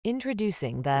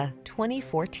Introducing the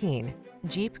 2014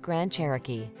 Jeep Grand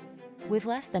Cherokee. With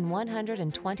less than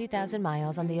 120,000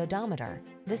 miles on the odometer,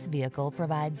 this vehicle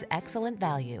provides excellent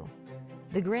value.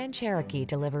 The Grand Cherokee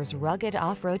delivers rugged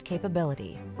off-road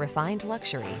capability, refined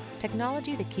luxury,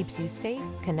 technology that keeps you safe,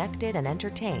 connected, and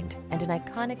entertained, and an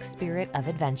iconic spirit of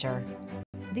adventure.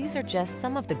 These are just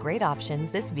some of the great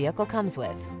options this vehicle comes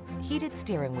with: heated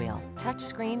steering wheel,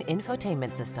 touchscreen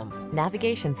infotainment system,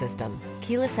 navigation system,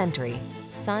 keyless entry,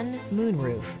 sun,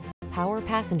 moonroof, power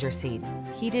passenger seat,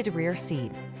 heated rear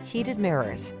seat, heated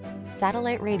mirrors,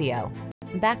 satellite radio,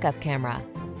 backup camera.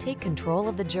 Take control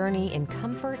of the journey in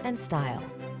comfort and style.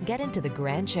 Get into the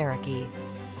Grand Cherokee.